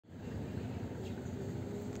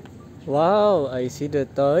Wow, I see the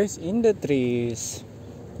toys in the trees.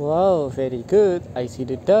 Wow, very good. I see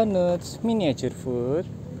the donuts, miniature food.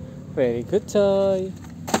 Very good toy.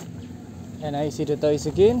 And I see the toys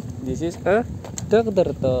again. This is a doctor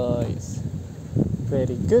toys.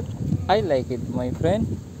 Very good. I like it, my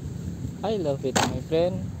friend. I love it, my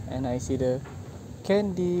friend. And I see the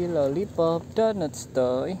candy, lollipop, donuts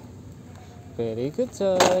toy. Very good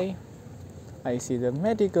toy. I see the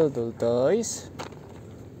medical tool toys.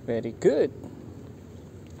 Very good.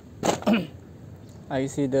 I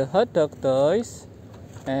see the hot dog toys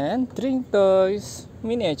and drink toys,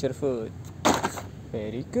 miniature food.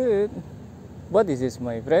 Very good. What is this,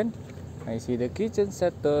 my friend? I see the kitchen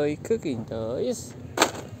set toy, cooking toys.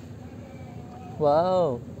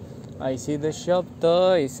 Wow. I see the shop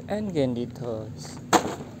toys and candy toys.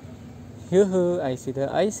 Yoo-hoo, I see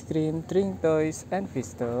the ice cream, drink toys and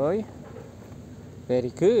fish toy. Very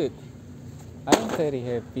good. I'm very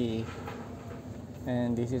happy.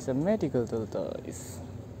 And this is a medical tool toys.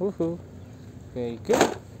 Woohoo! Very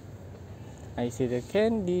good. I see the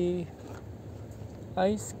candy,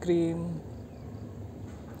 ice cream,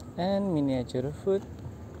 and miniature food.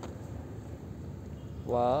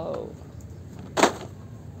 Wow!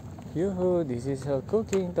 Yoo-hoo! This is a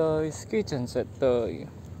cooking toys, kitchen set toy.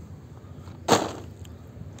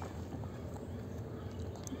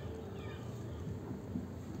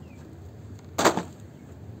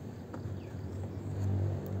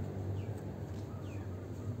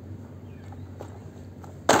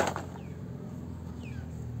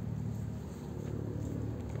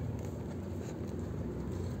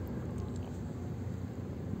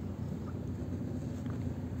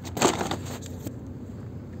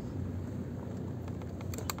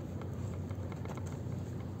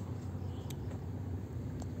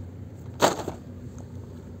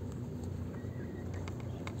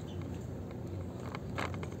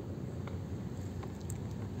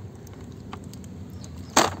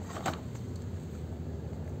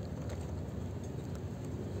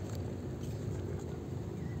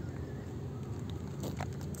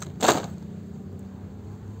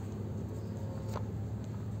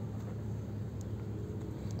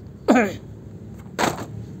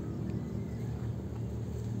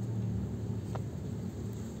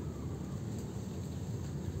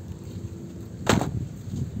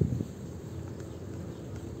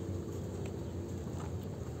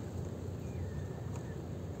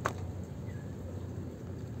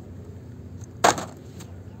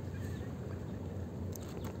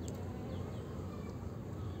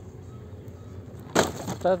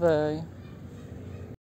 Bye bye.